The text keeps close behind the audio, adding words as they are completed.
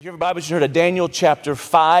If you have a Bible, you should turn to Daniel chapter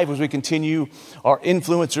 5 as we continue our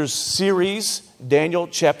Influencers series. Daniel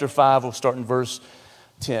chapter 5, we'll start in verse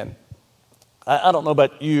 10. I don't know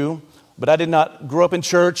about you, but I did not grow up in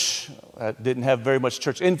church. I didn't have very much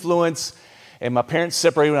church influence. And my parents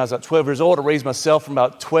separated when I was about 12 years old. I raised myself from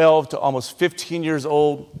about 12 to almost 15 years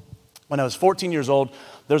old. When I was 14 years old,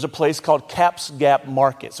 there's a place called Caps Gap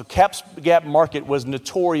Market. So Caps Gap Market was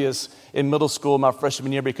notorious in middle school my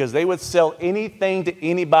freshman year because they would sell anything to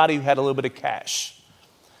anybody who had a little bit of cash.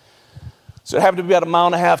 So it happened to be about 1.5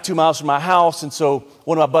 miles, 2 miles from my house. And so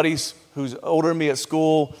one of my buddies who's older than me at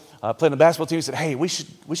school, playing the basketball team, he said, hey, we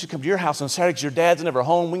should come to your house on Saturday because your dad's never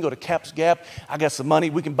home. We can go to Caps Gap. I got some money.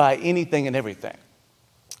 We can buy anything and everything.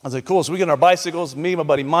 I was like, cool. So we get on our bicycles, me, my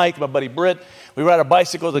buddy Mike, my buddy Britt. We ride our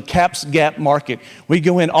bicycle to the Caps Gap Market. We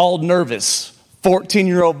go in all nervous,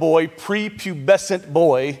 14-year-old boy, prepubescent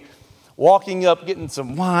boy, walking up, getting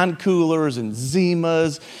some wine coolers and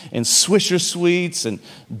Zimas and Swisher Sweets and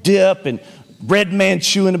dip and Red Man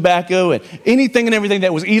chewing tobacco and anything and everything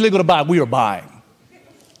that was illegal to buy, we were buying.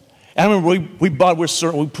 And I remember we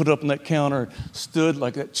put it up on that counter, stood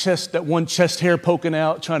like that one chest hair poking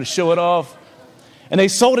out, trying to show it off. And they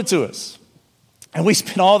sold it to us. And we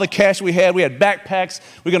spent all the cash we had. We had backpacks.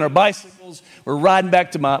 We got on our bicycles. We're riding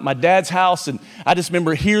back to my dad's house. And I just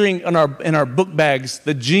remember hearing in our book bags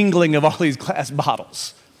the jingling of all these glass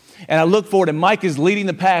bottles. And I look forward, and Mike is leading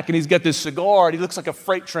the pack, and he's got this cigar, and he looks like a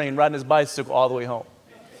freight train riding his bicycle all the way home.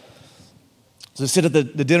 So I sit at the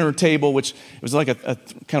dinner table, which it was like a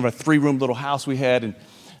kind of a three-room little house we had. And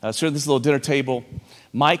sit at this little dinner table.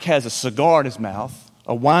 Mike has a cigar in his mouth,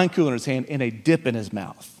 a wine cooler in his hand, and a dip in his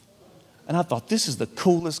mouth. And I thought, this is the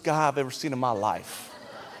coolest guy I've ever seen in my life.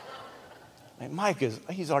 Man,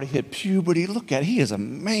 he's already hit puberty. Look at it, he is a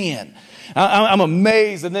man. I'm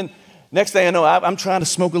amazed. And then next thing I know, I'm trying to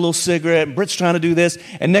smoke a little cigarette, and Britt's trying to do this,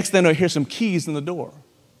 and next thing I know, I hear some keys in the door.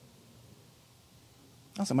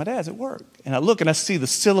 I said, my dad's at work. And I look and I see the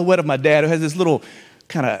silhouette of my dad who has this little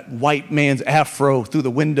kind of white man's afro through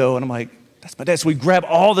the window, and I'm like, that's my dad. So we grab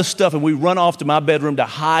all the stuff and we run off to my bedroom to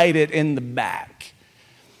hide it in the back.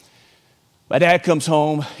 My dad comes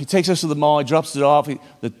home. He takes us to the mall. He drops it off.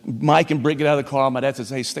 Mike and Britt get out of the car. My dad says,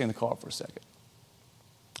 hey, stay in the car for a second.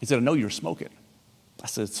 He said, I know you were smoking. I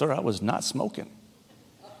said, sir, I was not smoking.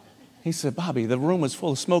 He said, Bobby, the room was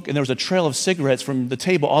full of smoke and there was a trail of cigarettes from the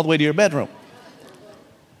table all the way to your bedroom.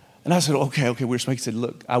 And I said, okay, we're smoking. He said,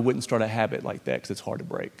 look, I wouldn't start a habit like that because it's hard to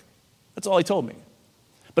break. That's all he told me.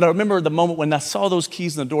 But I remember the moment when I saw those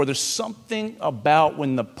keys in the door, there's something about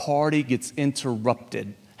when the party gets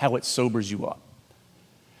interrupted, how it sobers you up.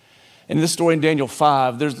 And in this story in Daniel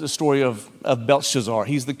 5, there's the story of Belshazzar.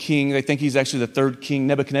 He's the king. They think he's actually the third king.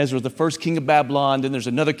 Nebuchadnezzar was the first king of Babylon. Then there's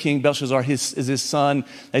another king. Belshazzar is his son.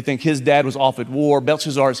 They think his dad was off at war.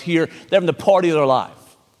 Belshazzar is here. They're having the party of their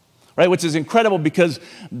life, right? Which is incredible because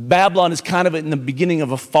Babylon is kind of in the beginning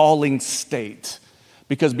of a falling state.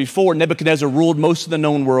 Because before Nebuchadnezzar ruled most of the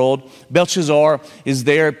known world, Belshazzar is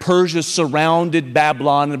there. Persia surrounded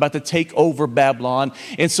Babylon and about to take over Babylon.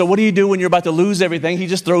 And so what do you do when you're about to lose everything? He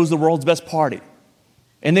just throws the world's best party.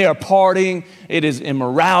 And they are partying. It is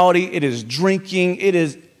immorality. It is drinking. It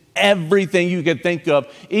is everything you can think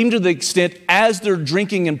of. Even to the extent as they're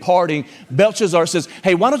drinking and partying, Belshazzar says,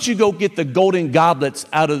 hey, why don't you go get the golden goblets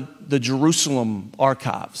out of the Jerusalem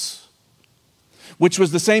archives? Which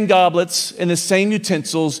was the same goblets and the same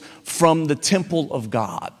utensils from the temple of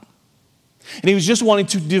God. And he was just wanting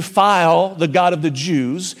to defile the God of the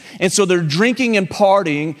Jews. And so they're drinking and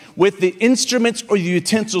partying with the instruments or the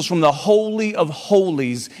utensils from the Holy of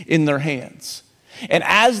Holies in their hands. And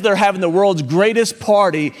as they're having the world's greatest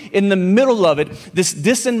party, in the middle of it, this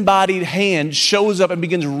disembodied hand shows up and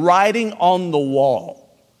begins writing on the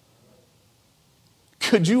wall.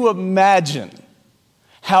 Could you imagine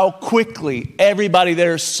how quickly everybody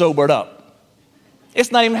there is sobered up?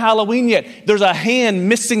 It's not even Halloween yet. There's a hand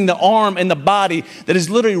missing the arm and the body that is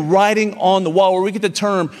literally writing on the wall. Where we get the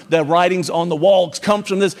term, the writings on the walls, comes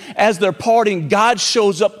from this. As they're partying, God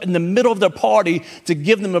shows up in the middle of their party to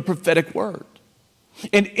give them a prophetic word.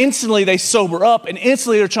 And instantly they sober up, and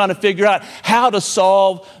instantly they're trying to figure out how to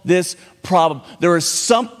solve this problem. There is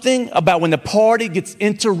something about when the party gets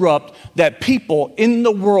interrupted that people in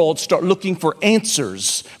the world start looking for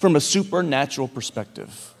answers from a supernatural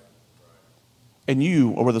perspective. And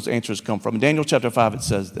you are where those answers come from. In Daniel chapter 5, it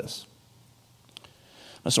says this.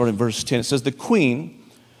 Let's start in verse 10. It says, the queen,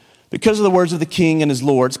 because of the words of the king and his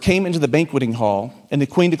lords, came into the banqueting hall, and the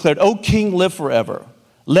queen declared, O king, live forever.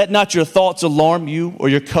 Let not your thoughts alarm you or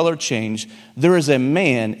your color change. There is a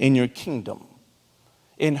man in your kingdom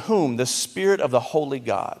in whom the spirit of the holy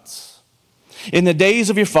gods In the days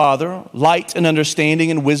of your father, light and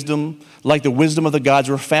understanding and wisdom, like the wisdom of the gods,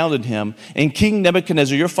 were found in him. And King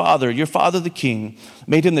Nebuchadnezzar, your father the king,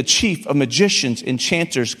 made him the chief of magicians,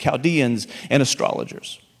 enchanters, Chaldeans, and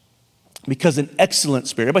astrologers. Because an excellent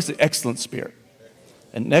spirit, everybody say excellent spirit.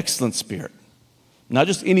 An excellent spirit. Not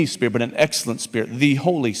just any spirit, but an excellent spirit, the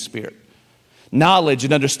Holy Spirit. Knowledge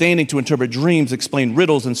and understanding to interpret dreams, explain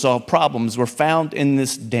riddles, and solve problems were found in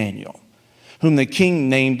this Daniel, whom the king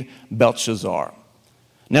named Belshazzar.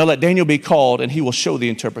 Now let Daniel be called, and he will show the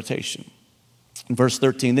interpretation. In verse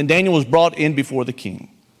 13, then Daniel was brought in before the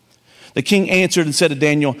king. The king answered and said to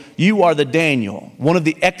Daniel, you are the Daniel, one of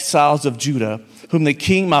the exiles of Judah, whom the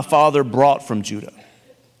king my father brought from Judah.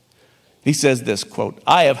 He says this, quote,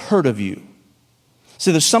 I have heard of you.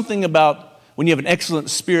 See, there's something about when you have an excellent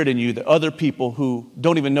spirit in you that other people who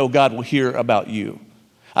don't even know God will hear about you.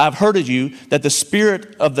 I've heard of you that the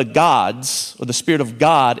spirit of the gods, or the spirit of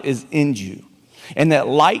God, is in you, and that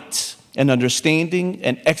light and understanding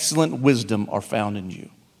and excellent wisdom are found in you.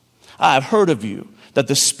 I have heard of you that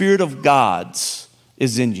the spirit of gods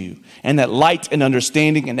is in you, and that light and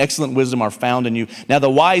understanding and excellent wisdom are found in you. Now the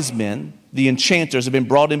wise men, the enchanters, have been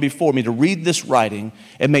brought in before me to read this writing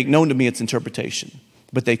and make known to me its interpretation.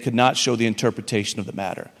 But they could not show the interpretation of the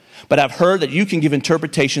matter. But I've heard that you can give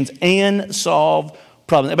interpretations and solve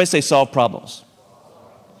problems. Everybody say solve problems.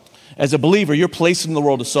 As a believer, you're placed in the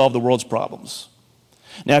world to solve the world's problems.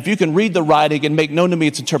 Now, if you can read the writing and make known to me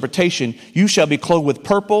its interpretation, you shall be clothed with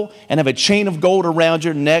purple and have a chain of gold around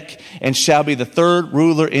your neck and shall be the third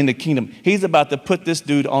ruler in the kingdom. He's about to put this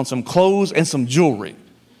dude on some clothes and some jewelry.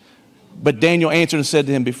 But Daniel answered and said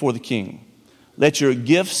to him before the king, let your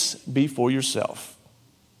gifts be for yourself.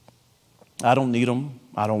 I don't need them.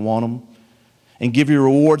 I don't want them. And give your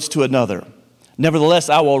rewards to another. Nevertheless,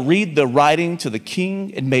 I will read the writing to the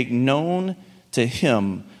king and make known to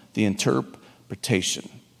him the interpretation.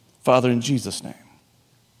 Father, in Jesus' name,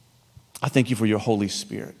 I thank you for your Holy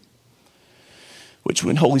Spirit. Which,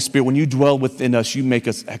 when Holy Spirit, when you dwell within us, you make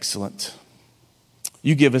us excellent.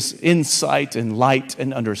 You give us insight and light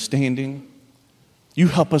and understanding. You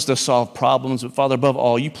help us to solve problems. But Father, above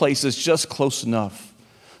all, you place us just close enough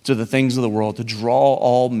to the things of the world to draw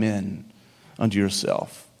all men unto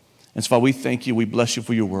yourself. And so, Father, we thank you. We bless you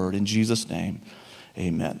for your word. In Jesus' name,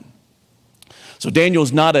 amen. So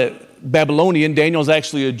Daniel's not a Babylonian. Daniel's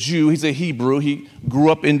actually a Jew. He's a Hebrew. He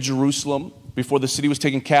grew up in Jerusalem before the city was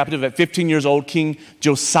taken captive. At 15 years old, King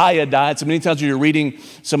Josiah died. So many times when you're reading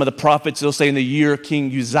some of the prophets, they'll say in the year King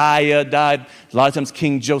Uzziah died. A lot of times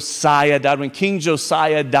King Josiah died. When King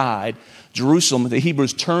Josiah died, Jerusalem, the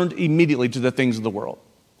Hebrews turned immediately to the things of the world.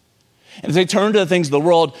 And as they turn to the things of the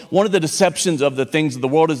world, one of the deceptions of the things of the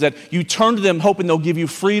world is that you turn to them hoping they'll give you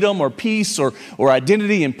freedom or peace or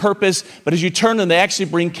identity and purpose. But as you turn to them, they actually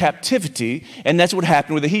bring captivity. And that's what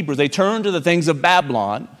happened with the Hebrews. They turned to the things of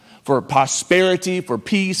Babylon for prosperity, for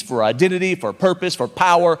peace, for identity, for purpose, for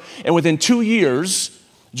power. And within 2 years,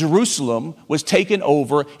 Jerusalem was taken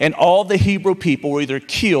over and all the Hebrew people were either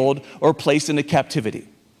killed or placed into captivity.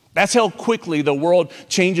 That's how quickly the world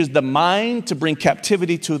changes the mind to bring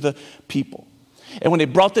captivity to the people. And when they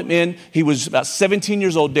brought them in, he was about 17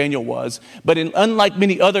 years old, Daniel was. But unlike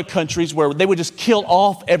many other countries where they would just kill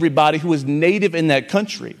off everybody who was native in that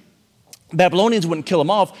country, Babylonians wouldn't kill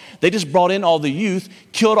them off. They just brought in all the youth,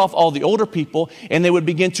 killed off all the older people, and they would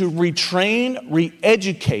begin to retrain,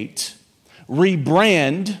 re-educate,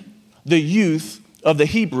 rebrand the youth of the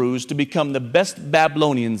Hebrews to become the best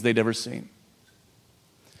Babylonians they'd ever seen.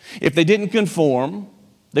 If they didn't conform,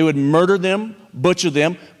 they would murder them, butcher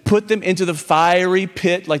them, put them into the fiery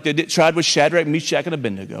pit like they tried with Shadrach, Meshach, and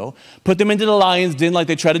Abednego, put them into the lion's den like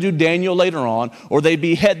they tried to do Daniel later on, or they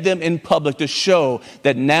behead them in public to show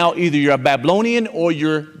that now either you're a Babylonian or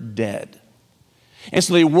you're dead. And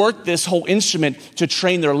so they worked this whole instrument to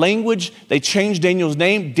train their language. They changed Daniel's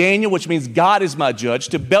name, Daniel, which means God is my judge,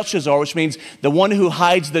 to Belshazzar, which means the one who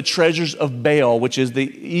hides the treasures of Baal, which is the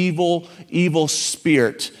evil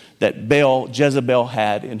spirit that Jezebel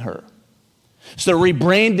had in her. So they're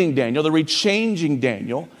rebranding Daniel, they're rechanging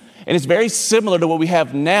Daniel. And it's very similar to what we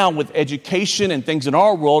have now with education and things in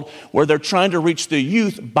our world where they're trying to reach the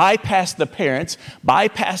youth, bypass the parents,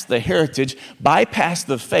 bypass the heritage, bypass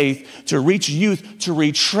the faith to reach youth, to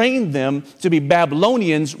retrain them to be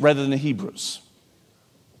Babylonians rather than the Hebrews.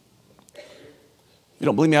 If you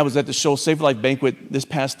don't believe me, I was at the Show Save Life banquet this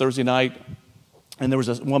past Thursday night, and there was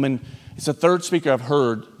a woman, it's the third speaker I've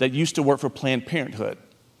heard, that used to work for Planned Parenthood.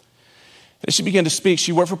 As she began to speak,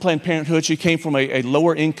 she worked for Planned Parenthood. She came from a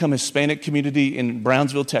lower income Hispanic community in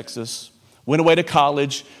Brownsville, Texas, Went away to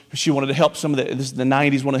college. She wanted to help this is the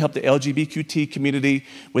 90s, wanted to help the LGBTQ community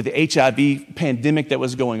with the HIV pandemic that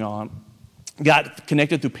was going on. Got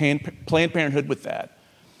connected through Planned Parenthood with that.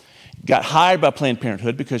 Got hired by Planned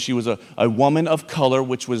Parenthood because she was a woman of color,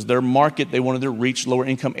 which was their market. They wanted to reach lower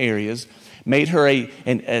income areas. Made her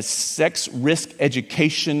a sex risk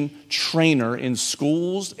education trainer in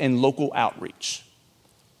schools and local outreach.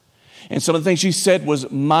 And some of the things she said was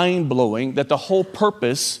mind-blowing, that the whole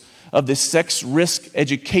purpose of this sex risk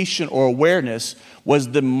education or awareness was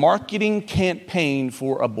the marketing campaign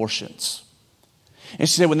for abortions. And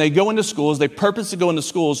she said when they go into schools, they purposely go into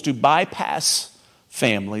schools to bypass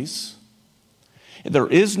families. There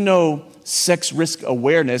is no sex risk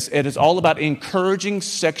awareness. It is all about encouraging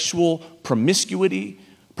sexual promiscuity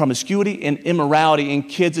and immorality in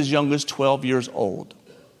kids as young as 12 years old.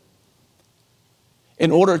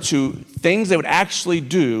 In order to, things they would actually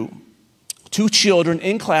do to children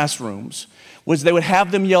in classrooms was they would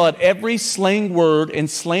have them yell out every slang word and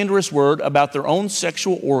slanderous word about their own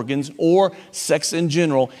sexual organs or sex in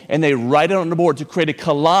general, and they write it on the board to create a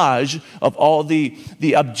collage of all the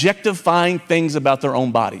objectifying things about their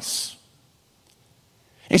own bodies.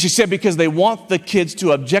 And she said because they want the kids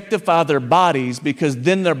to objectify their bodies because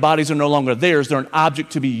then their bodies are no longer theirs, they're an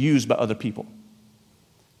object to be used by other people.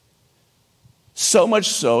 So much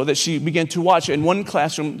so that she began to watch. In one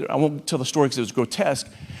classroom, I won't tell the story because it was grotesque,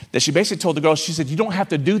 that she basically told the girls, she said, you don't have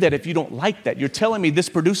to do that if you don't like that. You're telling me this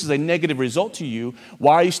produces a negative result to you.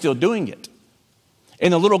 Why are you still doing it?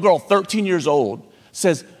 And the little girl, 13 years old,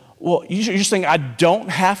 says, well, you're saying I don't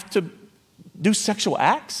have to do sexual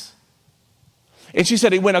acts? And she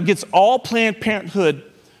said it went against all Planned Parenthood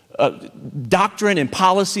doctrine and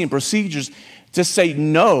policy and procedures to say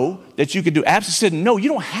no, that you could do absolutely. She said, no, you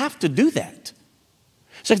don't have to do that.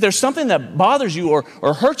 So if there's something that bothers you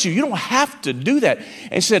or hurts you, you don't have to do that.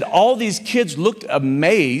 And she said all these kids looked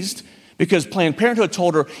amazed because Planned Parenthood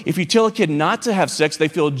told her if you tell a kid not to have sex, they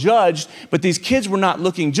feel judged. But these kids were not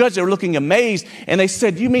looking judged. They were looking amazed. And they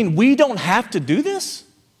said, you mean we don't have to do this?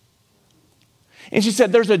 And she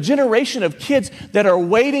said there's a generation of kids that are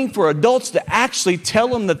waiting for adults to actually tell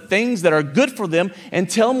them the things that are good for them and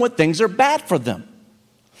tell them what things are bad for them.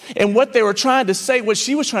 And what they were trying to say, what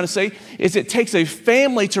she was trying to say, is it takes a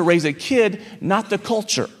family to raise a kid, not the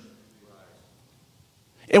culture.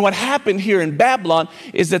 And what happened here in Babylon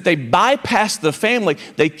is that they bypassed the family.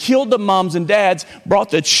 They killed the moms and dads, brought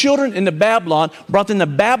the children into Babylon, brought them to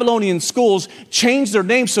Babylonian schools, changed their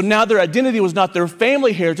names. So now their identity was not their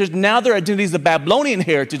family heritage. Now their identity is the Babylonian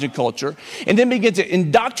heritage and culture. And then began to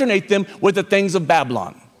indoctrinate them with the things of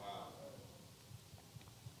Babylon.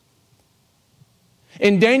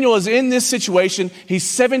 And Daniel is in this situation. He's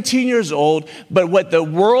 17 years old, but what the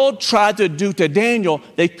world tried to do to Daniel,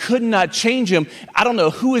 they could not change him. I don't know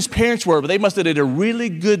who his parents were, but they must have did a really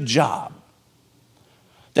good job.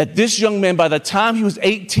 That this young man, by the time he was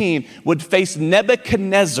 18, would face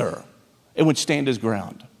Nebuchadnezzar and would stand his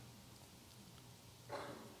ground.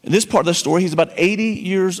 In this part of the story, he's about 80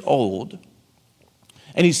 years old,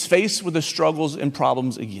 and he's faced with the struggles and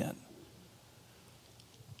problems again.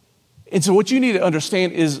 And so what you need to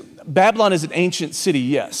understand is Babylon is an ancient city,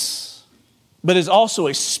 yes, but it's also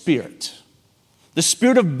a spirit. The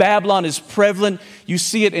spirit of Babylon is prevalent. You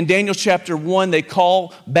see it in Daniel chapter 1. They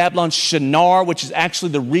call Babylon Shinar, which is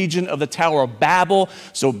actually the region of the Tower of Babel.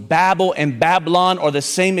 So Babel and Babylon are the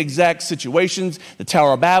same exact situations. The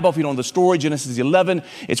Tower of Babel, if you know the story, Genesis 11,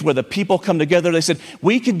 it's where the people come together. They said,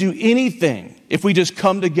 we can do anything if we just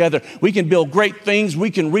come together. We can build great things.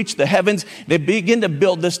 We can reach the heavens. They begin to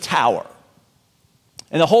build this tower.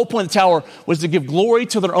 And the whole point of the tower was to give glory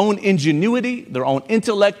to their own ingenuity, their own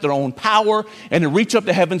intellect, their own power, and to reach up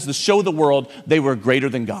to heavens to show the world they were greater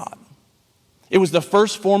than God. It was the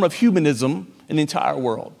first form of humanism in the entire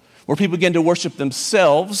world, where people began to worship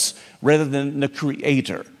themselves rather than the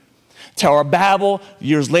Creator. Tower of Babel,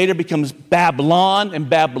 years later, becomes Babylon, and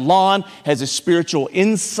Babylon has a spiritual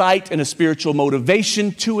insight and a spiritual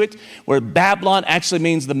motivation to it, where Babylon actually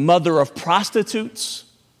means the mother of prostitutes.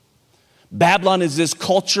 Babylon is this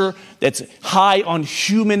culture that's high on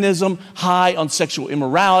humanism, high on sexual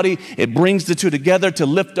immorality. It brings the two together to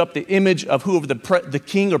lift up the image of whoever the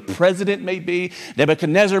king or president may be.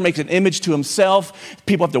 Nebuchadnezzar makes an image to himself.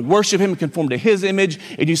 People have to worship him and conform to his image.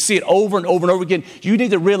 And you see it over and over and over again. You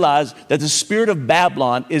need to realize that the spirit of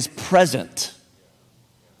Babylon is present.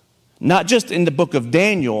 Not just in the book of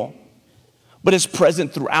Daniel, but it's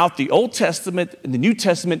present throughout the Old Testament and the New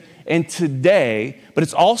Testament and today, but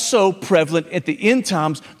it's also prevalent at the end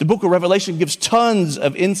times. The book of Revelation gives tons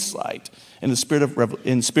of insight in the spirit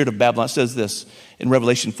of Babylon. It says this in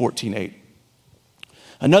Revelation 14:8.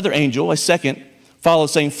 Another angel, a second, followed,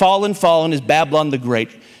 saying, Fallen, fallen is Babylon the Great,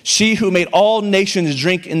 she who made all nations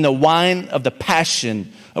drink in the wine of the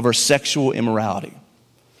passion of her sexual immorality.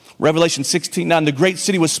 Revelation 16:9, the great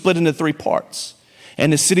city was split into 3 parts,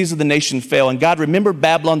 and the cities of the nation fell. And God remembered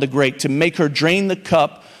Babylon the Great to make her drain the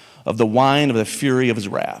cup of the wine of the fury of his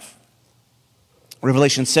wrath.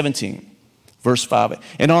 Revelation 17, verse 5,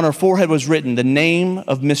 and on her forehead was written the name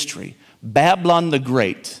of mystery, Babylon the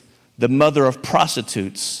Great, the mother of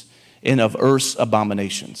prostitutes and of earth's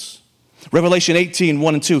abominations. Revelation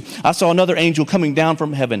 18:1 and 2, I saw another angel coming down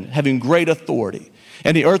from heaven, having great authority.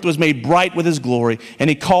 And the earth was made bright with his glory. And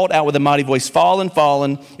he called out with a mighty voice, Fallen,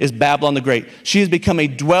 fallen is Babylon the Great. She has become a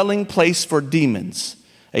dwelling place for demons,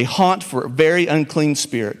 a haunt for very unclean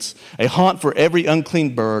spirits, a haunt for every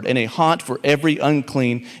unclean bird, and a haunt for every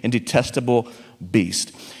unclean and detestable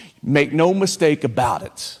beast. Make no mistake about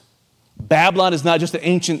it. Babylon is not just an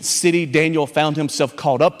ancient city Daniel found himself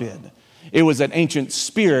caught up in. It was an ancient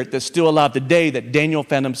spirit that's still alive today that Daniel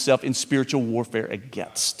found himself in spiritual warfare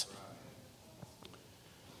against.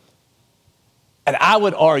 And I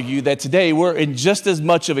would argue that today we're in just as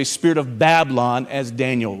much of a spirit of Babylon as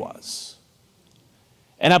Daniel was.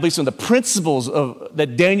 And I believe some of the principles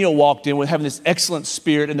that Daniel walked in with having this excellent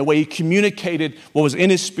spirit and the way he communicated what was in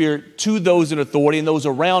his spirit to those in authority and those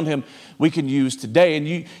around him, we can use today. And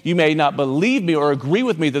you may not believe me or agree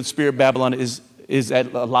with me that the spirit of Babylon is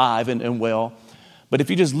alive and well. But if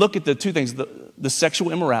you just look at the 2 things, the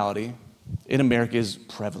sexual immorality in America is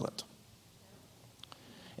prevalent.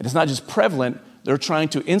 And it's not just prevalent, they're trying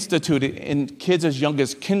to institute it in kids as young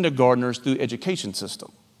as kindergartners through the education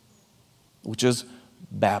system, which is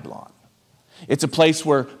Babylon. It's a place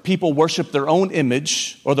where people worship their own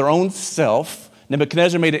image or their own self.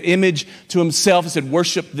 Nebuchadnezzar made an image to himself and said,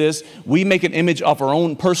 worship this. We make an image of our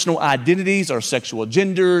own personal identities, our sexual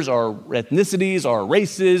genders, our ethnicities, our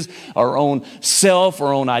races, our own self,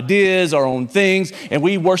 our own ideas, our own things, and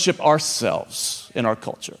we worship ourselves in our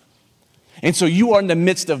culture. And so you are in the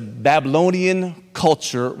midst of Babylonian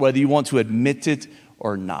culture, whether you want to admit it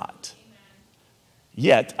or not.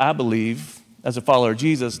 Yet, I believe, as a follower of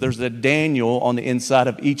Jesus, there's a Daniel on the inside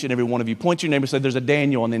of each and every one of you. Point to your neighbor and say, there's a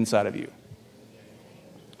Daniel on the inside of you.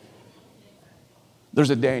 There's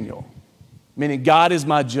a Daniel. Meaning God is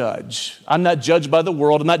my judge. I'm not judged by the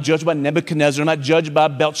world. I'm not judged by Nebuchadnezzar. I'm not judged by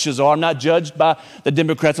Belshazzar. I'm not judged by the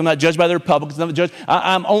Democrats. I'm not judged by the Republicans.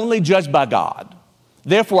 I'm only judged by God.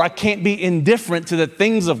 Therefore, I can't be indifferent to the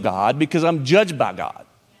things of God because I'm judged by God.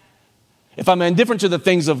 If I'm indifferent to the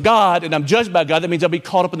things of God and I'm judged by God, that means I'll be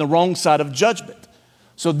caught up in the wrong side of judgment.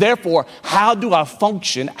 So therefore, how do I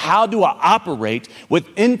function? How do I operate with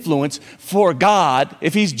influence for God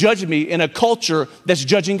if he's judging me in a culture that's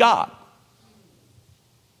judging God?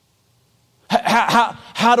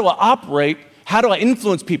 How do I operate? How do I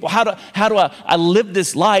influence people? How do I live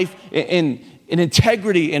this life in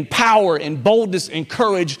integrity and power and boldness and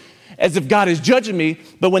courage as if God is judging me,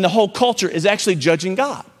 but when the whole culture is actually judging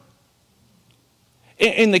God?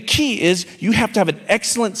 And the key is you have to have an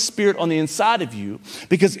excellent spirit on the inside of you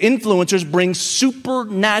because influencers bring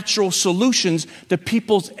supernatural solutions to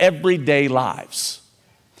people's everyday lives,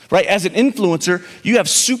 right? As an influencer, you have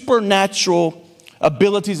supernatural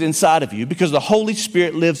abilities inside of you because the Holy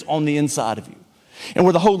Spirit lives on the inside of you. And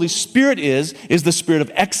where the Holy Spirit is the spirit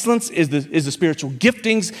of excellence, is the spiritual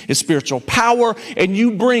giftings, is spiritual power. And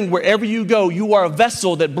you bring, wherever you go, you are a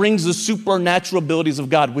vessel that brings the supernatural abilities of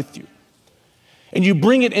God with you. And you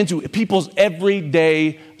bring it into people's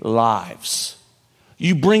everyday lives.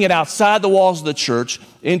 You bring it outside the walls of the church,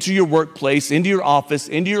 into your workplace, into your office,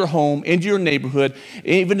 into your home, into your neighborhood,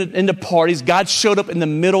 even into parties. God showed up in the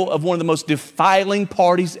middle of one of the most defiling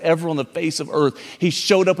parties ever on the face of earth. He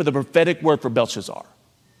showed up with a prophetic word for Belshazzar.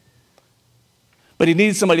 But he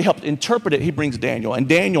needed somebody to help interpret it. He brings Daniel. And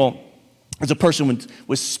Daniel is a person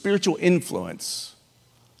with spiritual influence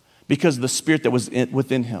because of the spirit that was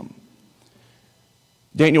within him.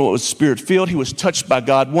 Daniel was spirit-filled. He was touched by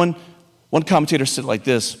God. One commentator said it like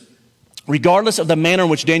this: regardless of the manner in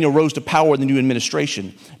which Daniel rose to power in the new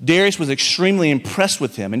administration, Darius was extremely impressed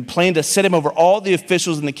with him and planned to set him over all the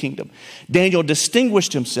officials in the kingdom. Daniel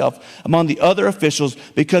distinguished himself among the other officials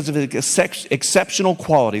because of his exceptional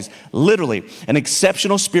qualities. Literally, an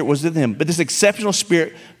exceptional spirit was in him. But this exceptional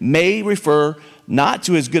spirit may refer not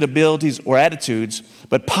to his good abilities or attitudes,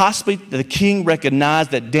 but possibly the king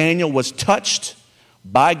recognized that Daniel was touched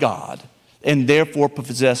by God and therefore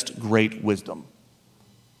possessed great wisdom.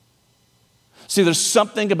 See, there's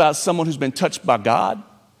something about someone who's been touched by God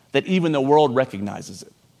that even the world recognizes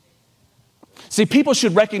it. See, people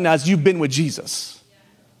should recognize you've been with Jesus.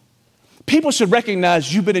 People should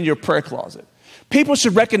recognize you've been in your prayer closet. People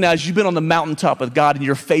should recognize you've been on the mountaintop with God and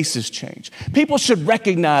your face has changed. People should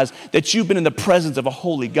recognize that you've been in the presence of a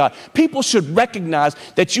holy God. People should recognize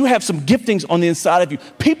that you have some giftings on the inside of you.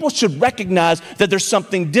 People should recognize that there's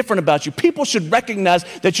something different about you. People should recognize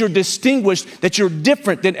that you're distinguished, that you're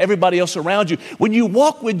different than everybody else around you. When you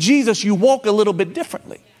walk with Jesus, you walk a little bit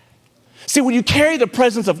differently. See, when you carry the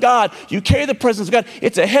presence of God,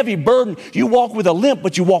 it's a heavy burden. You walk with a limp,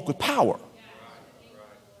 but you walk with power.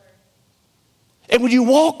 And when you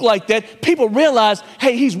walk like that, people realize,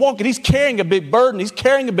 hey, he's walking, he's carrying a big burden, he's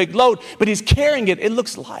carrying a big load, but he's carrying it. It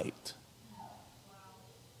looks light.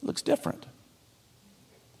 It looks different.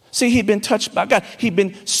 See, he'd been touched by God. He'd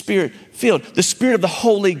been spirit-filled. The Spirit of the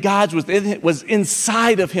Holy God was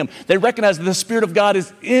inside of him. They recognized that the Spirit of God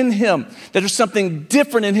is in him, that there's something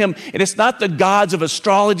different in him. And it's not the gods of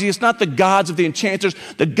astrology. It's not the gods of the enchanters.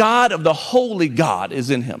 The God of the Holy God is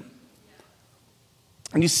in him.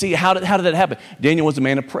 And you see, how did that happen? Daniel was a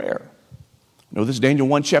man of prayer. You know this, Daniel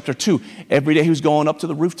 1, chapter 2. Every day he was going up to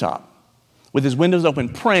the rooftop with his windows open,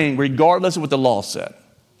 praying regardless of what the law said.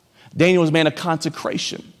 Daniel was a man of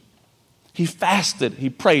consecration. He fasted, he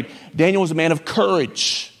prayed. Daniel was a man of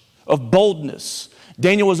courage, of boldness.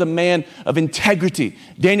 Daniel was a man of integrity.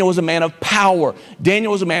 Daniel was a man of power.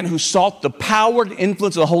 Daniel was a man who sought the power and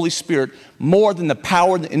influence of the Holy Spirit more than the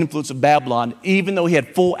power and the influence of Babylon, even though he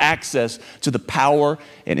had full access to the power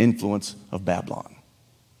and influence of Babylon.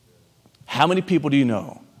 How many people do you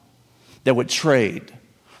know that would trade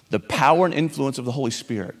the power and influence of the Holy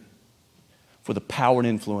Spirit for the power and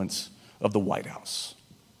influence of the White House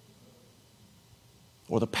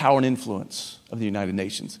or the power and influence of the United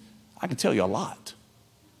Nations? I can tell you a lot.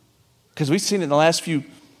 Because we've seen it in the last few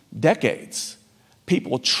decades,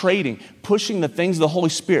 people trading, pushing the things of the Holy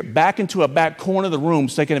Spirit back into a back corner of the room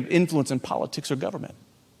so they can have influence in politics or government.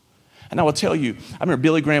 And I will tell you, I remember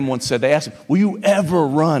Billy Graham once said, they asked him, will you ever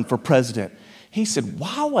run for president? He said,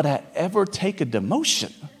 why would I ever take a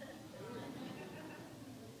demotion?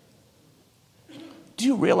 Do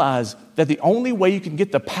you realize that the only way you can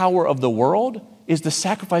get the power of the world is to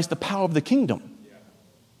sacrifice the power of the kingdom?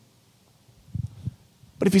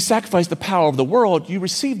 But if you sacrifice the power of the world, you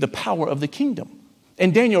receive the power of the kingdom.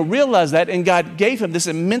 And Daniel realized that, and God gave him this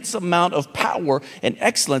immense amount of power and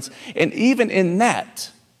excellence. And even in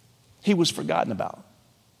that, he was forgotten about.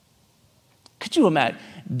 Could you imagine?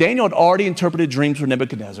 Daniel had already interpreted dreams for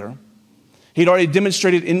Nebuchadnezzar. He'd already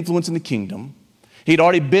demonstrated influence in the kingdom. He'd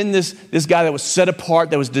already been this guy that was set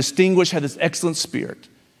apart, that was distinguished, had this excellent spirit.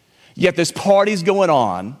 Yet this party's going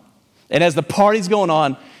on, and as the party's going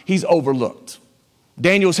on, he's overlooked.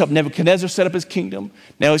 Daniel's helped Nebuchadnezzar set up his kingdom.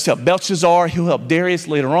 Now he's helped Belshazzar. He'll help Darius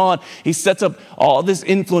later on. He sets up all this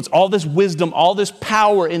influence, all this wisdom, all this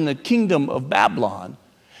power in the kingdom of Babylon.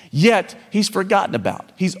 Yet he's forgotten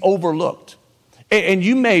about. He's overlooked. And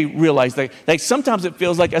you may realize that sometimes it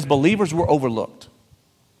feels like as believers we're overlooked.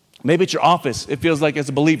 Maybe at your office, it feels like as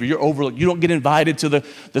a believer you're overlooked. You don't get invited to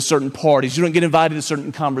the certain parties. You don't get invited to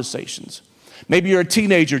certain conversations. Maybe you're a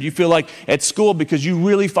teenager. You feel like at school, because you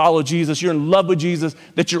really follow Jesus, you're in love with Jesus,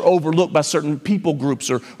 that you're overlooked by certain people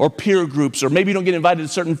groups or peer groups, or maybe you don't get invited to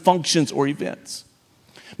certain functions or events.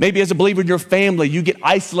 Maybe as a believer in your family, you get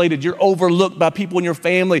isolated. You're overlooked by people in your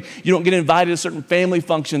family. You don't get invited to certain family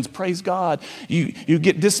functions. Praise God. You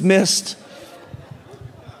get dismissed.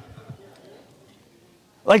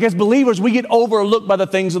 Like as believers, we get overlooked by the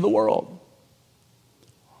things of the world.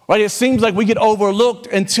 Right? It seems like we get overlooked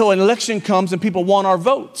until an election comes and people want our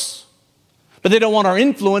votes. But they don't want our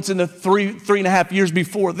influence in the three and a half years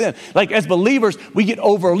before then. Like as believers, we get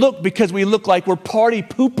overlooked because we look like we're party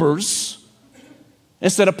poopers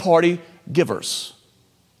instead of party givers.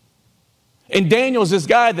 And Daniel's this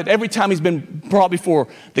guy that every time he's been brought before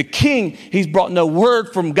the king, he's brought no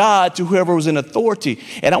word from God to whoever was in authority.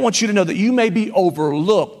 And I want you to know that you may be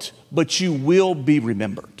overlooked, but you will be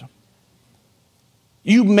remembered.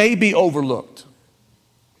 You may be overlooked.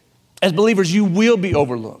 As believers, you will be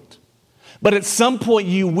overlooked. But at some point,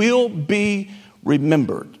 you will be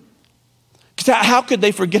remembered. Because how could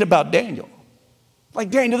they forget about Daniel? Like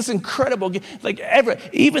Daniel, this incredible,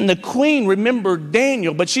 even the queen remembered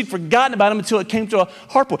Daniel, but she'd forgotten about him until it came to a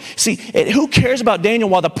heart point. See, who cares about Daniel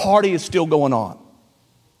while the party is still going on?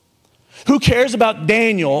 Who cares about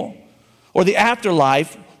Daniel or the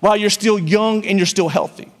afterlife while you're still young and you're still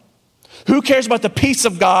healthy? Who cares about the peace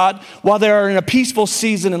of God while they're in a peaceful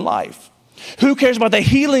season in life? Who cares about the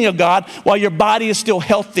healing of God while your body is still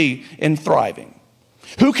healthy and thriving?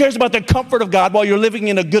 Who cares about the comfort of God while you're living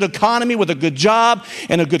in a good economy with a good job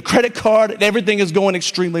and a good credit card and everything is going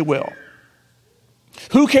extremely well?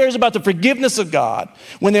 Who cares about the forgiveness of God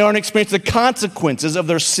when they aren't experiencing the consequences of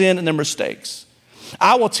their sin and their mistakes?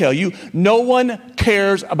 I will tell you, no one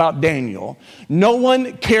cares about Daniel. No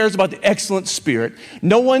one cares about the excellent spirit.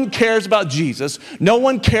 No one cares about Jesus. No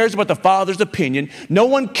one cares about the Father's opinion. No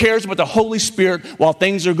one cares about the Holy Spirit while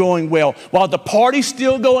things are going well. While the party's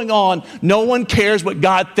still going on, no one cares what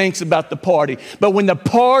God thinks about the party. But when the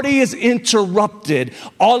party is interrupted,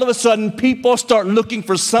 all of a sudden people start looking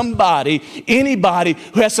for somebody, anybody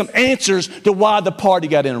who has some answers to why the party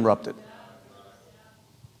got interrupted.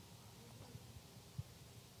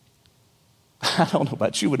 I don't know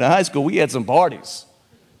about you, but in high school, we had some parties.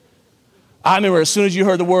 I remember as soon as you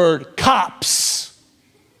heard the word cops,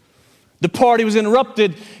 the party was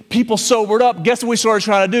interrupted, people sobered up. Guess what we started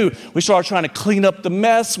trying to do? We started trying to clean up the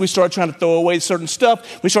mess. We started trying to throw away certain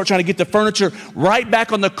stuff. We started trying to get the furniture right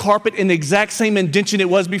back on the carpet in the exact same indentation it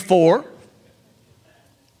was before.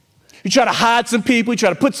 You try to hide some people. You try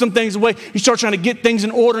to put some things away. You start trying to get things in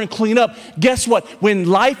order and clean up. Guess what? When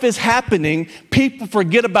life is happening, people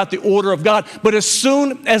forget about the order of God. But as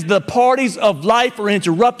soon as the parties of life are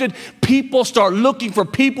interrupted, people start looking for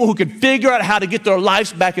people who can figure out how to get their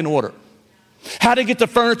lives back in order. How to get the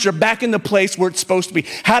furniture back in the place where it's supposed to be.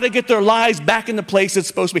 How to get their lives back in the place it's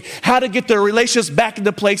supposed to be. How to get their relationships back in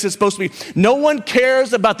the place it's supposed to be. No one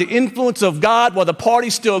cares about the influence of God while the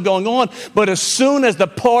party's still going on. But as soon as the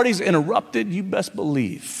party's interrupted, you best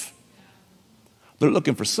believe they're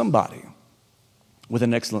looking for somebody with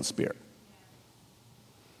an excellent spirit.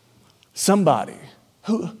 Somebody.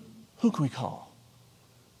 Who can we call?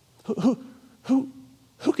 Who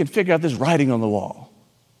can figure out this writing on the wall?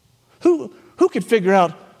 Who can figure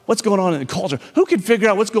out what's going on in the culture? Who can figure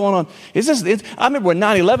out what's going on? I remember when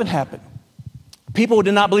 9/11 happened. People who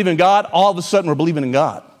did not believe in God, all of a sudden were believing in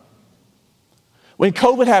God. When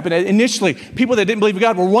COVID happened, initially, people that didn't believe in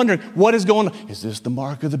God were wondering, what is going on? Is this the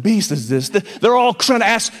mark of the beast? Is this They're all trying to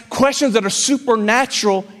ask questions that are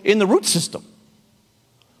supernatural in the root system.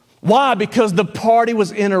 Why? Because the party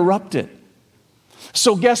was interrupted.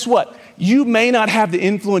 So guess what? You may not have the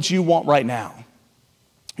influence you want right now.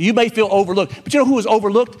 You may feel overlooked. But you know who was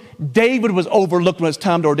overlooked? David was overlooked when it was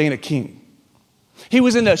time to ordain a king. He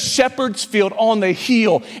was in the shepherd's field on the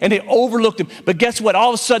hill, and they overlooked him. But guess what? All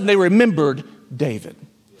of a sudden, they remembered David.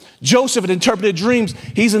 Joseph had interpreted dreams.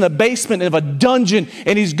 He's in the basement of a dungeon,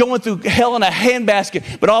 and he's going through hell in a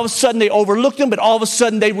handbasket. But all of a sudden, they overlooked him, but all of a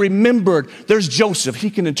sudden, they remembered, there's Joseph. He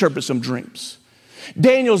can interpret some dreams.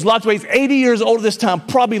 Daniel's lots of ways, 80 years old at this time,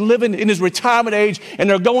 probably living in his retirement age, and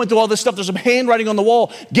they're going through all this stuff. There's some handwriting on the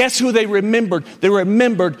wall. Guess who they remembered? They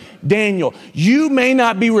remembered Daniel. You may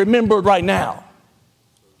not be remembered right now,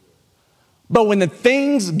 but when the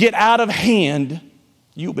things get out of hand,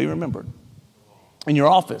 you'll be remembered. In your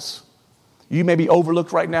office, you may be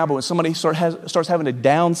overlooked right now, but when somebody starts having a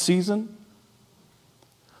down season,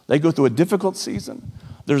 they go through a difficult season,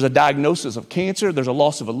 there's a diagnosis of cancer, there's a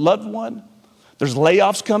loss of a loved one, there's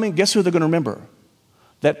layoffs coming. Guess who they're going to remember?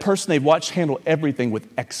 That person they've watched handle everything with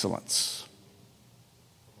excellence.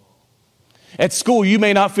 At school, you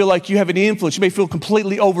may not feel like you have any influence. You may feel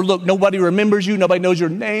completely overlooked. Nobody remembers you. Nobody knows your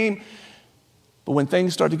name. But when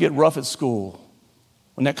things start to get rough at school,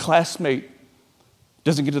 when that classmate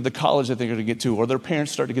doesn't get to the college that they're going to get to, or their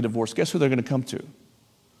parents start to get divorced, guess who they're going to come to?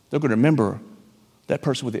 They're going to remember that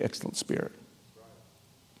person with the excellent spirit.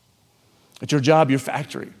 At your job, your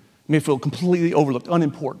factory, you may feel completely overlooked,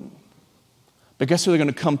 unimportant. But guess who they're going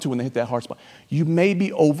to come to when they hit that hard spot? You may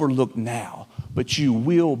be overlooked now, but you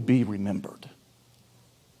will be remembered.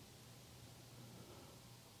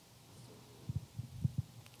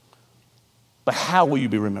 But how will you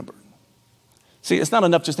be remembered? See, it's not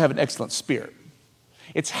enough just to have an excellent spirit.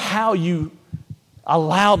 It's how you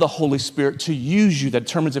allow the Holy Spirit to use you that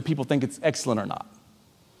determines if people think it's excellent or not.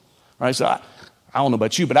 All right, so I don't know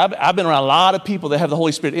about you, but I've been around a lot of people that have the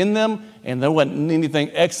Holy Spirit in them, and there wasn't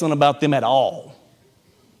anything excellent about them at all.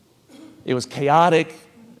 It was chaotic.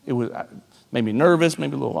 It was made me nervous,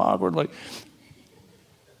 maybe a little awkward.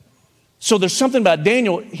 So there's something about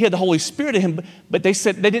Daniel. He had the Holy Spirit in him, but they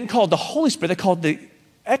said they didn't call it the Holy Spirit. They called it the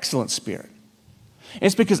excellent spirit. And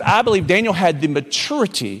it's because I believe Daniel had the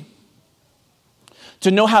maturity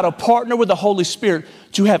to know how to partner with the Holy Spirit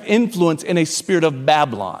to have influence in a spirit of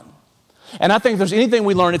Babylon. And I think if there's anything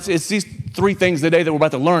we learn, it's these three things today that we're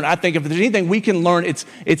about to learn. I think if there's anything we can learn, it's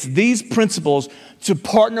these principles to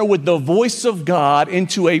partner with the voice of God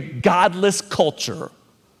into a godless culture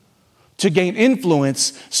to gain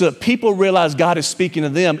influence so that people realize God is speaking to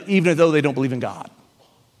them even though they don't believe in God.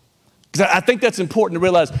 Because I think that's important to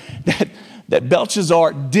realize that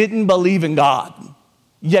Belshazzar didn't believe in God,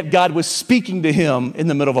 yet God was speaking to him in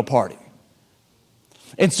the middle of a party.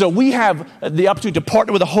 And so we have the opportunity to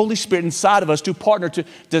partner with the Holy Spirit inside of us, to partner,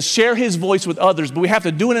 to share his voice with others, but we have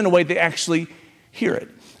to do it in a way they actually hear it.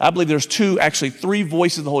 I believe there's three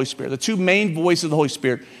voices of the Holy Spirit. The two main voices of the Holy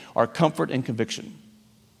Spirit are comfort and conviction.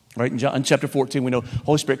 Right? In chapter 14, we know the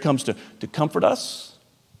Holy Spirit comes to comfort us,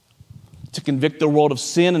 to convict the world of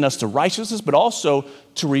sin and us to righteousness, but also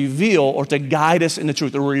to reveal or to guide us in the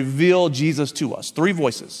truth, or reveal Jesus to us. Three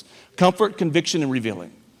voices: comfort, conviction, and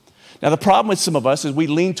revealing. Now, the problem with some of us is we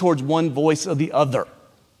lean towards one voice or the other.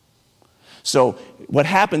 So what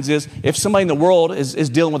happens is, if somebody in the world is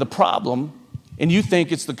dealing with a problem, and you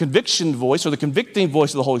think it's the conviction voice or the convicting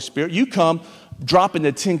voice of the Holy Spirit, you come dropping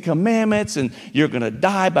the 10 Commandments, and you're going to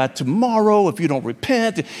die by tomorrow if you don't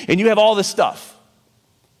repent, and you have all this stuff.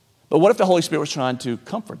 But what if the Holy Spirit was trying to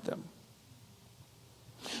comfort them?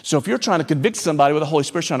 So if you're trying to convict somebody with the Holy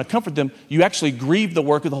Spirit trying to comfort them, you actually grieve the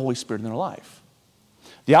work of the Holy Spirit in their life.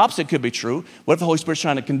 The opposite could be true. What if the Holy Spirit's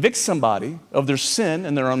trying to convict somebody of their sin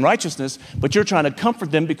and their unrighteousness, but you're trying to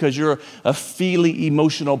comfort them because you're a feely,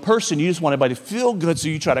 emotional person. You just want everybody to feel good, so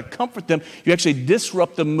you try to comfort them. You actually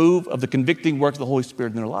disrupt the move of the convicting work of the Holy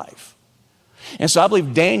Spirit in their life. And so I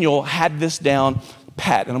believe Daniel had this down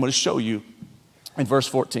pat, and I'm going to show you in verse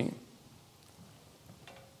 14.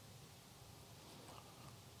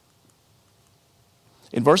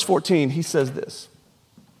 In verse 14, he says this.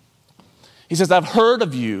 He says, I've heard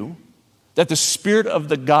of you that the spirit of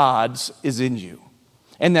the gods is in you,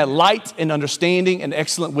 and that light and understanding and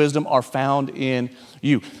excellent wisdom are found in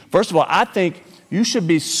you. First of all, I think you should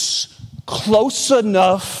be close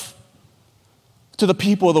enough to the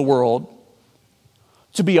people of the world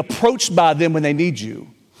to be approached by them when they need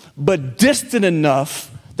you, but distant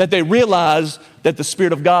enough that they realize that the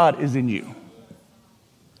Spirit of God is in you.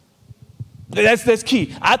 That's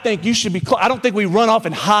key. I think you should be I don't think we run off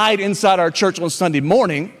and hide inside our church on Sunday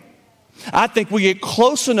morning. I think we get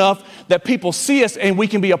close enough that people see us and we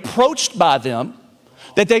can be approached by them,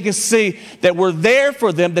 that they can see that we're there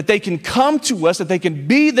for them, that they can come to us, that they can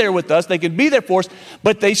be there with us, they can be there for us,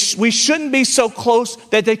 but we shouldn't be so close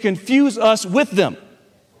that they confuse us with them.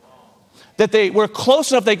 That we're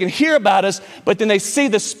close enough they can hear about us, but then they see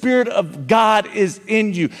the Spirit of God is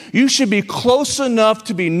in you. You should be close enough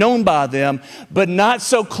to be known by them, but not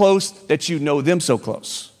so close that you know them so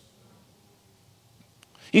close.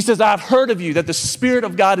 He says, I've heard of you that the Spirit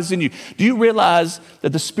of God is in you. Do you realize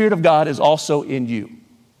that the Spirit of God is also in you?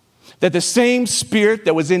 That the same Spirit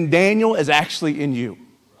that was in Daniel is actually in you.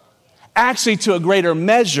 Actually, to a greater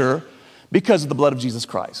measure because of the blood of Jesus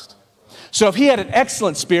Christ. So if he had an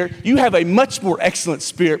excellent spirit, you have a much more excellent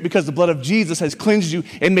spirit because the blood of Jesus has cleansed you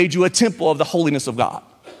and made you a temple of the holiness of God.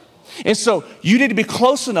 And so you need to be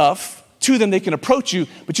close enough to them they can approach you,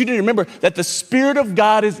 but you need to remember that the Spirit of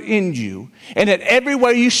God is in you, and that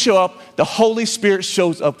everywhere you show up, the Holy Spirit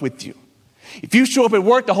shows up with you. If you show up at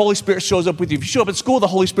work, the Holy Spirit shows up with you. If you show up at school, the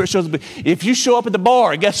Holy Spirit shows up with you. If you show up at the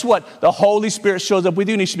bar, guess what? The Holy Spirit shows up with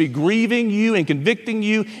you, and he should be grieving you and convicting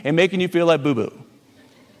you and making you feel like boo-boo.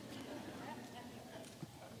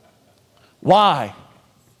 Why?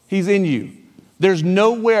 He's in you. There's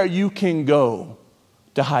nowhere you can go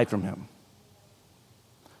to hide from him.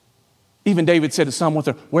 Even David said in Psalm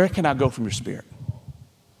 130, where can I go from your spirit?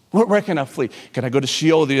 Where can I flee? Can I go to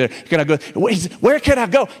Sheol? Can I go? Where can I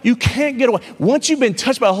go? You can't get away. Once you've been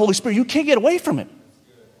touched by the Holy Spirit, you can't get away from him.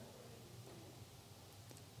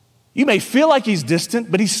 You may feel like he's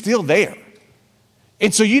distant, but he's still there.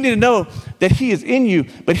 And so you need to know that he is in you.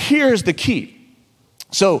 But here's the key.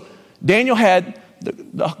 So Daniel had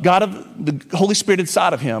the God of the Holy Spirit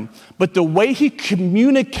inside of him, but the way he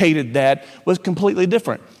communicated that was completely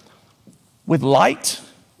different. With light,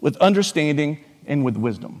 with understanding, and with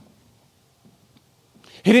wisdom.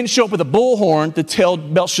 He didn't show up with a bullhorn to tell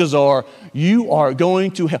Belshazzar, you are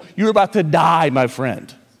going to hell. You're about to die, my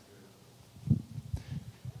friend.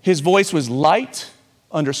 His voice was light,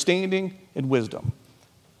 understanding, and wisdom.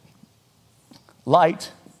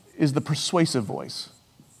 Light is the persuasive voice.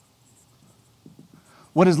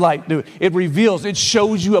 What does light do? It reveals, it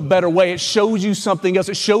shows you a better way. It shows you something else.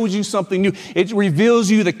 It shows you something new. It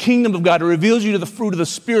reveals you the kingdom of God. It reveals you to the fruit of the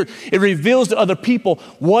Spirit. It reveals to other people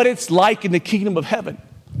what it's like in the kingdom of heaven.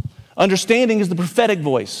 Understanding is the prophetic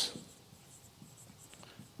voice.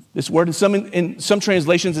 This word in some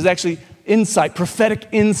translations is actually insight, prophetic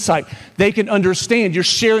insight. They can understand. You're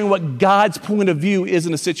sharing what God's point of view is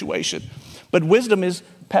in a situation. But wisdom is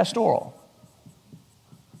pastoral.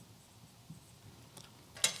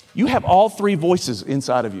 You have all three voices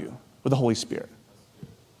inside of you with the Holy Spirit.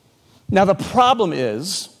 Now, the problem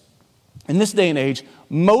is, in this day and age,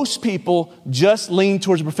 most people just lean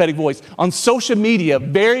towards a prophetic voice. On social media,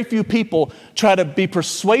 very few people try to be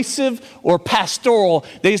persuasive or pastoral.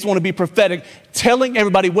 They just want to be prophetic, telling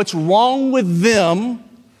everybody what's wrong with them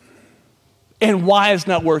and why it's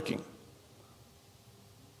not working.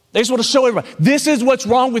 They just want to show everybody, this is what's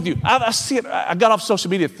wrong with you. I see it. I got off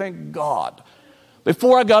social media, thank God.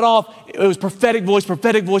 Before I got off, it was prophetic voice,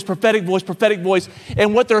 prophetic voice, prophetic voice, prophetic voice.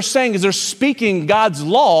 And what they're saying is they're speaking God's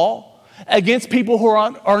law against people who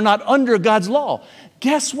are not under God's law.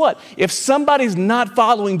 Guess what? If somebody's not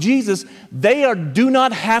following Jesus, they do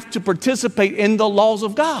not have to participate in the laws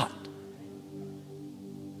of God.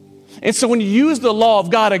 And so when you use the law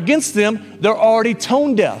of God against them, they're already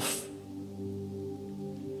tone deaf.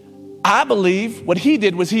 I believe what he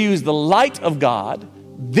did was he used the light of God,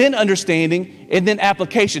 then understanding, and then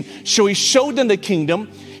application. So he showed them the kingdom.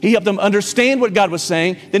 He helped them understand what God was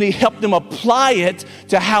saying. Then he helped them apply it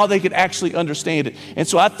to how they could actually understand it. And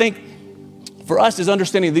so I think for us is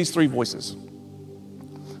understanding these three voices.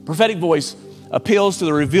 Prophetic voice appeals to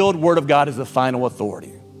the revealed word of God as the final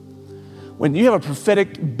authority. When you have a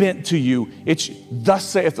prophetic bent to you, it's thus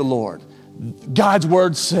saith the Lord. God's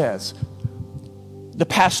word says. The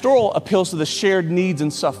pastoral appeals to the shared needs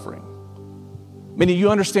and suffering. Meaning you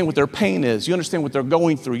understand what their pain is. You understand what they're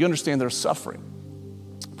going through. You understand their suffering.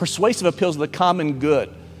 Persuasive appeals to the common good.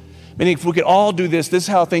 Meaning if we could all do this, this is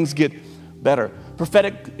how things get better.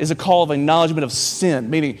 Prophetic is a call of acknowledgement of sin.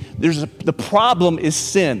 Meaning the problem is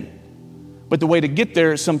sin. But the way to get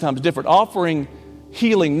there is sometimes different. Offering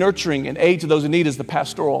healing, nurturing, and aid to those in need is the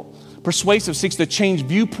pastoral. Persuasive seeks to change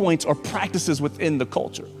viewpoints or practices within the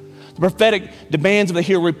culture. The prophetic demands of the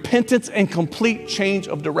hearer repentance and complete change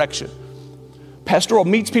of direction. Pastoral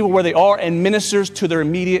meets people where they are and ministers to their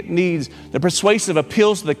immediate needs. The persuasive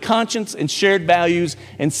appeals to the conscience and shared values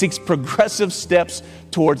and seeks progressive steps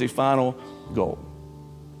towards a final goal.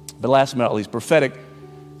 But last but not least, prophetic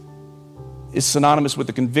is synonymous with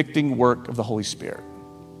the convicting work of the Holy Spirit.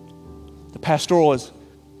 The pastoral is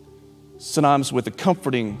synonymous with the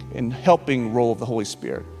comforting and helping role of the Holy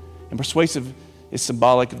Spirit. And persuasive is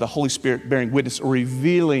symbolic of the Holy Spirit bearing witness or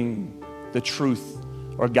revealing the truth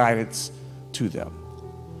or guidance to them.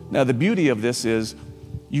 Now, the beauty of this is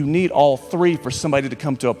you need all three for somebody to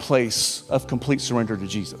come to a place of complete surrender to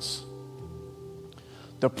Jesus.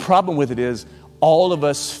 The problem with it is all of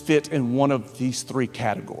us fit in one of these three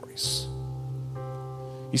categories.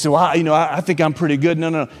 You say, well, I think I'm pretty good. No.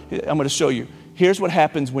 I'm going to show you. Here's what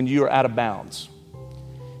happens when you are out of bounds.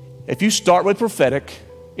 If you start with prophetic,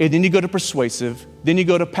 and then you go to persuasive, then you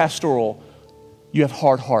go to pastoral, you have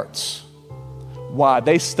hard hearts. Why?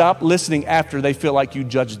 They stop listening after they feel like you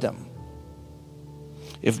judged them.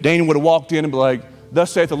 If Daniel would have walked in and be like,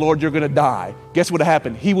 thus saith the Lord, you're going to die. Guess what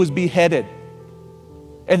happened? He was beheaded.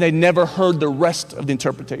 And they never heard the rest of the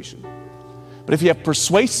interpretation. But if you have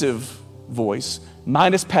persuasive voice,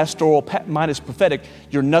 minus pastoral, minus prophetic,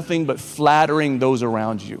 you're nothing but flattering those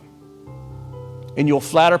around you. And you'll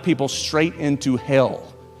flatter people straight into hell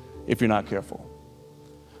if you're not careful.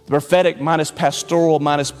 The prophetic minus pastoral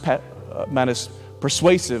minus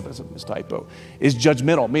persuasive, as a mistypo, is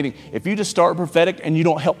judgmental. Meaning, if you just start prophetic and you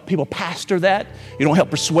don't help people pastor that, you don't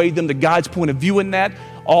help persuade them to God's point of view in that,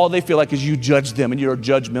 all they feel like is you judge them and you're a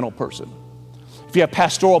judgmental person. If you have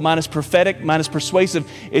pastoral minus prophetic minus persuasive,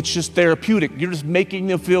 it's just therapeutic. You're just making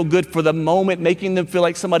them feel good for the moment, making them feel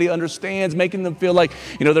like somebody understands, making them feel like,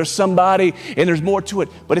 there's somebody and there's more to it.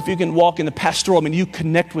 But if you can walk in the pastoral, you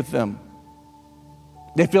connect with them.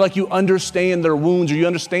 They feel like you understand their wounds or you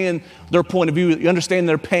understand their point of view, you understand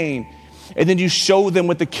their pain. And then you show them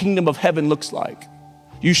what the kingdom of heaven looks like.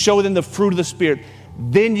 You show them the fruit of the Spirit.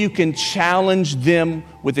 Then you can challenge them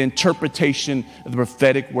with the interpretation of the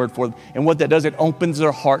prophetic word for them. And what that does, it opens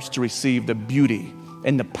their hearts to receive the beauty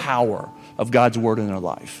and the power of God's word in their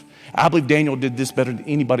life. I believe Daniel did this better than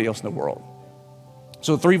anybody else in the world.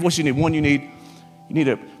 So the three voices you need. One, you need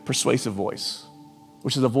a persuasive voice,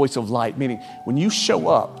 which is a voice of light, meaning when you show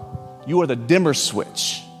up, you are the dimmer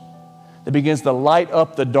switch that begins to light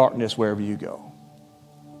up the darkness wherever you go.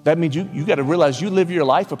 That means you got to realize you live your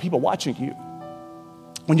life with people watching you.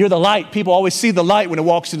 When you're the light, people always see the light when it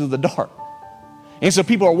walks into the dark. And so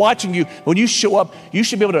people are watching you. When you show up, you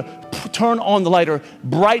should be able to turn on the light or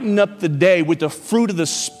brighten up the day with the fruit of the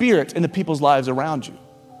Spirit in the people's lives around you.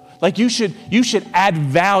 Like you should add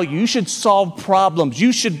value. You should solve problems.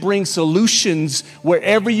 You should bring solutions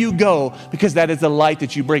wherever you go because that is the light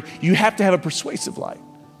that you bring. You have to have a persuasive light.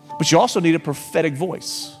 But you also need a prophetic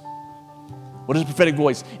voice. What is a prophetic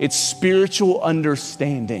voice? It's spiritual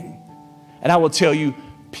understanding. And I will tell you,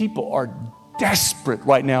 people are desperate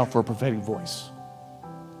right now for a prophetic voice.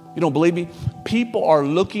 You don't believe me? People are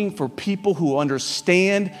looking for people who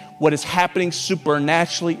understand what is happening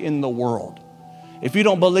supernaturally in the world. If you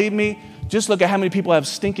don't believe me, just look at how many people have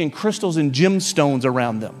stinking crystals and gemstones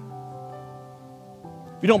around them.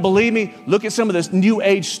 If you don't believe me, look at some of this new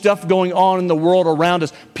age stuff going on in the world around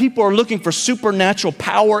us. People are looking for supernatural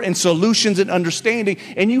power and solutions and understanding,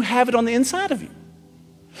 and you have it on the inside of you.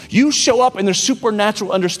 You show up and there's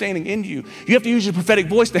supernatural understanding in you. You have to use your prophetic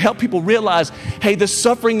voice to help people realize, hey, the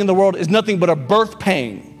suffering in the world is nothing but a birth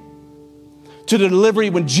pain to the delivery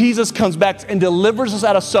when Jesus comes back and delivers us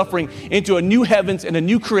out of suffering into a new heavens and a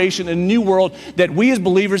new creation and a new world that we as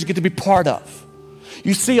believers get to be part of.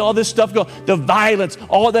 You see all this stuff go, the violence,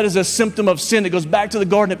 all that is a symptom of sin. It goes back to the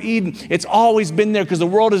Garden of Eden. It's always been there because the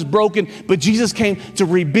world is broken, but Jesus came to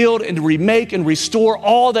rebuild and to remake and restore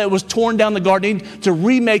all that was torn down the Garden of Eden, to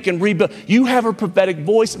remake and rebuild. You have a prophetic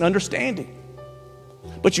voice and understanding,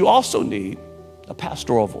 but you also need a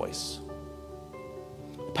pastoral voice.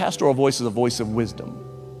 A pastoral voice is a voice of wisdom,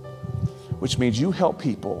 which means you help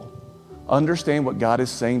people understand what God is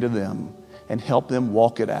saying to them and help them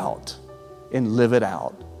walk it out and live it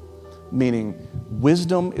out. Meaning,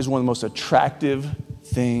 wisdom is one of the most attractive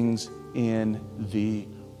things in the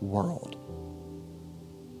world.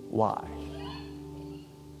 Why?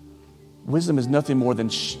 Wisdom is nothing more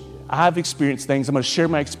than, I've experienced things. I'm going to share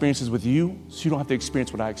my experiences with you so you don't have to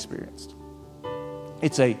experience what I experienced.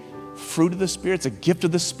 It's a fruit of the Spirit. It's a gift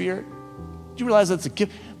of the Spirit. Do you realize that's a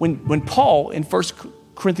gift? When Paul in 1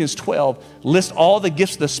 Corinthians 12 lists all the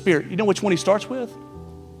gifts of the Spirit, you know which one he starts with?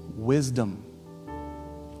 Wisdom.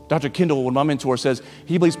 Dr. Kendall, one of my mentors, says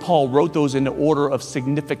he believes Paul wrote those in the order of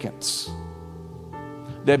significance.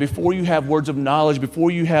 That before you have words of knowledge,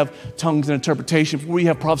 before you have tongues and interpretation, before you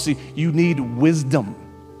have prophecy, you need wisdom.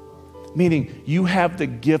 Meaning you have the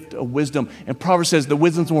gift of wisdom. And Proverbs says the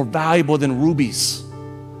wisdom's more valuable than rubies.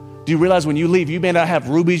 Do you realize when you leave, you may not have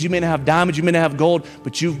rubies, you may not have diamonds, you may not have gold,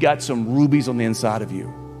 but you've got some rubies on the inside of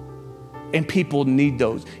you. And people need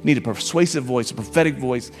those. You need a persuasive voice, a prophetic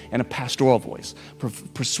voice, and a pastoral voice.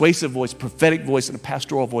 Persuasive voice, prophetic voice, and a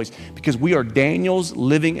pastoral voice. Because we are Daniels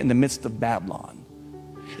living in the midst of Babylon.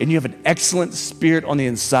 And you have an excellent spirit on the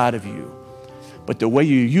inside of you. But the way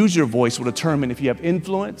you use your voice will determine if you have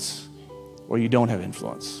influence or you don't have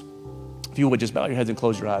influence. If you would just bow your heads and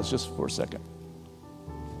close your eyes just for a second.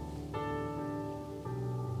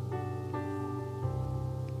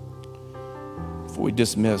 Before we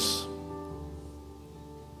dismiss,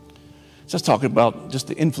 just talking about just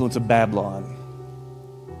the influence of Babylon.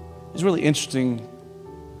 It's really interesting.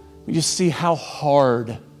 We just see how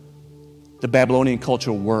hard the Babylonian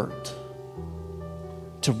culture worked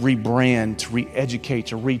to rebrand, to re-educate,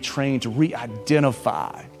 to retrain, to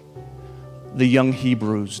re-identify the young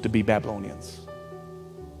Hebrews to be Babylonians.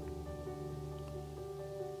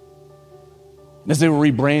 And as they were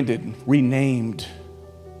rebranded, renamed,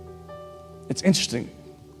 it's interesting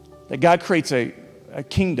that God creates a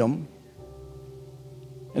kingdom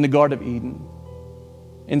in the Garden of Eden,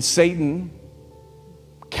 and Satan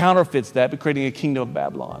counterfeits that by creating a kingdom of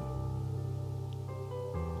Babylon.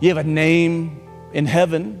 You have a name in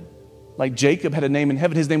heaven, like Jacob had a name in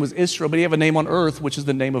heaven. His name was Israel, but you have a name on earth, which is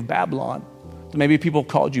the name of Babylon, that maybe people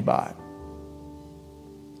called you by.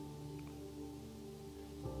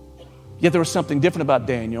 Yet there was something different about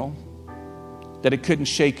Daniel, that it couldn't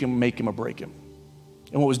shake him, make him, or break him.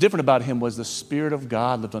 And what was different about him was the Spirit of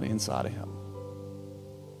God lived on the inside of him.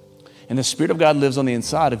 And the Spirit of God lives on the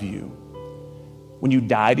inside of you. When you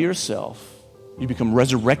die to yourself, you become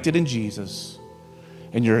resurrected in Jesus,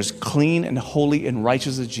 and you're as clean and holy and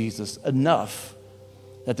righteous as Jesus, enough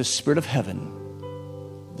that the Spirit of heaven,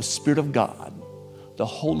 the Spirit of God, the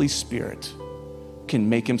Holy Spirit can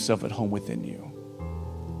make himself at home within you.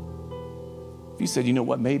 If you said, you know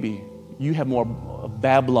what, maybe you have more of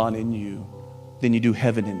Babylon in you than you do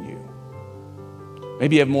heaven in you.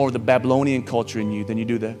 Maybe you have more of the Babylonian culture in you than you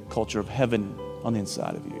do the culture of heaven on the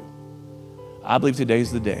inside of you. I believe today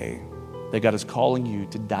is the day that God is calling you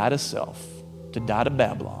to die to self, to die to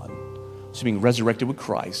Babylon, to being resurrected with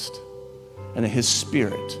Christ, and that his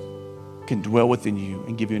Spirit can dwell within you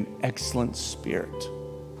and give you an excellent spirit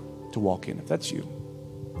to walk in. If that's you,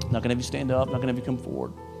 I'm not going to have you stand up, I'm not going to have you come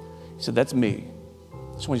forward. He said, that's me.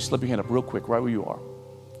 I just want you to slip your hand up real quick, right where you are.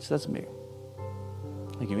 He said, that's me.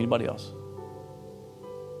 Thank you. Anybody else?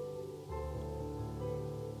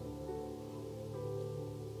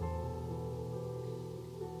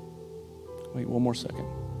 Wait one more second.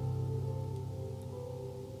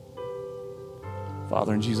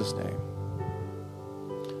 Father, in Jesus' name,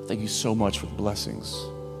 thank you so much for the blessings,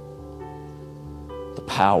 the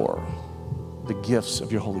power, the gifts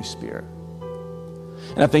of your Holy Spirit.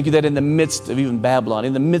 And I thank you that in the midst of even Babylon,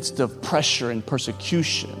 in the midst of pressure and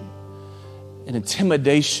persecution and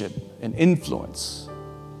intimidation and influence,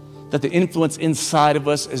 that the influence inside of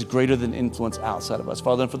us is greater than influence outside of us.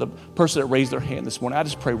 Father, and for the person that raised their hand this morning, I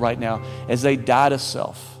just pray right now, as they die to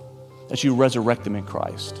self, that you resurrect them in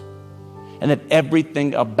Christ. And that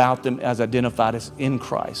everything about them is identified as in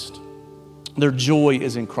Christ. Their joy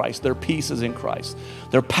is in Christ. Their peace is in Christ.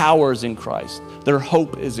 Their power is in Christ. Their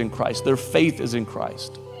hope is in Christ. Their faith is in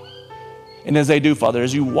Christ. And as they do, Father,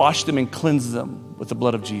 as you wash them and cleanse them with the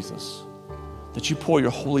blood of Jesus, that you pour your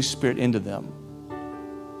Holy Spirit into them,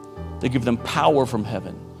 that give them power from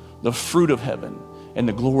heaven, the fruit of heaven, and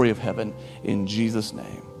the glory of heaven, in Jesus'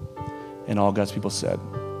 name. And all God's people said,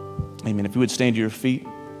 amen. If you would stand to your feet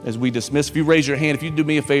as we dismiss. If you raise your hand, if you do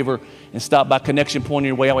me a favor and stop by Connection Point on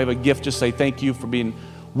your way out, we have a gift. Just say thank you for being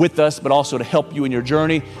with us, but also to help you in your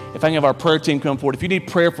journey. If I can have our prayer team come forward. If you need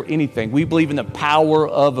prayer for anything, we believe in the power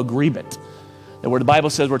of agreement. That where the Bible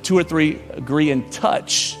says where 2 or 3 agree and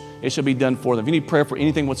touch, it shall be done for them. If you need prayer for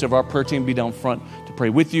anything whatsoever, our prayer team will be down front to pray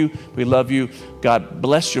with you. We love you. God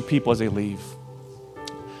bless your people as they leave.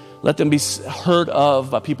 Let them be heard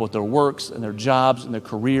of by people at their works and their jobs and their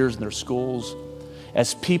careers and their schools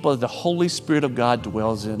as people that the Holy Spirit of God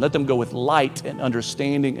dwells in. Let them go with light and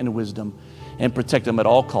understanding and wisdom, and protect them at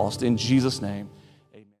all costs. In Jesus' name.